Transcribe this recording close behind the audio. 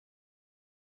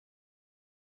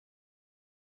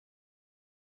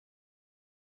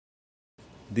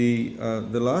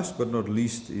The last but not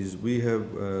least is we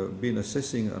have been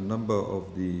assessing a number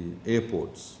of the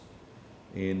airports,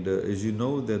 and as you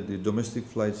know that the domestic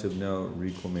flights have now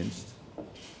recommenced,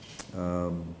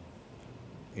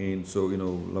 and so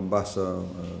Lambasa,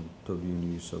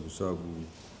 Taviuni, Sabu-Sabu,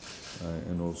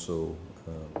 and also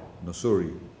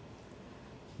Nasori.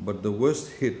 But the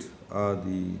worst hit are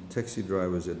the taxi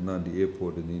drivers at Nadi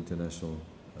Airport in the international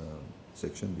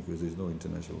section, because there's no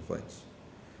international flights.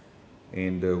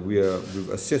 And we've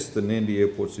assessed the Nadi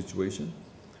Airport situation.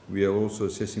 We are also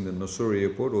assessing the Nasori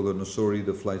Airport, although Nasori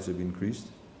the flights have increased.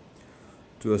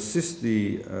 To assist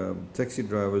the taxi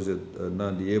drivers at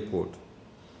Nadi Airport,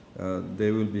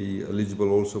 they will be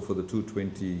eligible also for the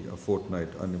 220 a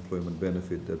fortnight unemployment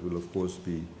benefit that will of course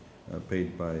be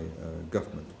paid by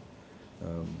government.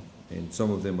 And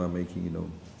some of them are making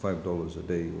 $5 a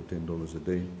day or $10 a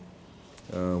day.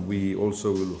 We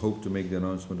also will hope to make the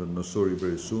announcement on Nasori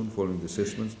very soon following the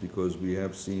assessments, because we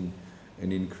have seen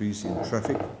an increase in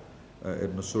traffic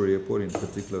at Nasori Airport, in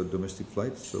particular domestic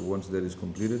flights. So once that is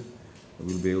completed,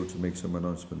 we'll be able to make some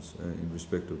announcements in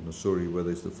respect of Nasori,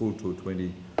 whether it's the full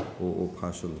 220 or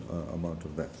partial amount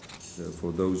of that.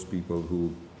 For those people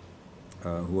who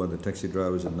are the taxi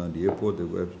drivers at Nadi Airport,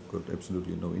 they've got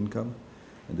absolutely no income,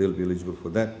 and they'll be eligible for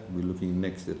that. We're looking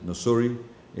next at Nasori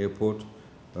Airport.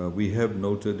 We have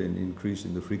noted an increase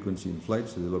in the frequency in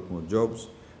flights. There's a lot more jobs,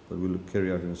 but we'll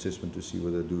carry out an assessment to see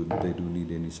whether they do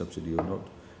need any subsidy or not,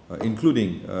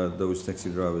 including those taxi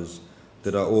drivers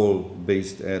that are all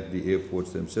based at the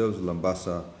airports themselves,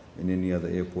 Lambasa and any other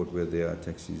airport where there are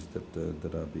taxis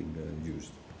that are being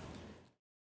used.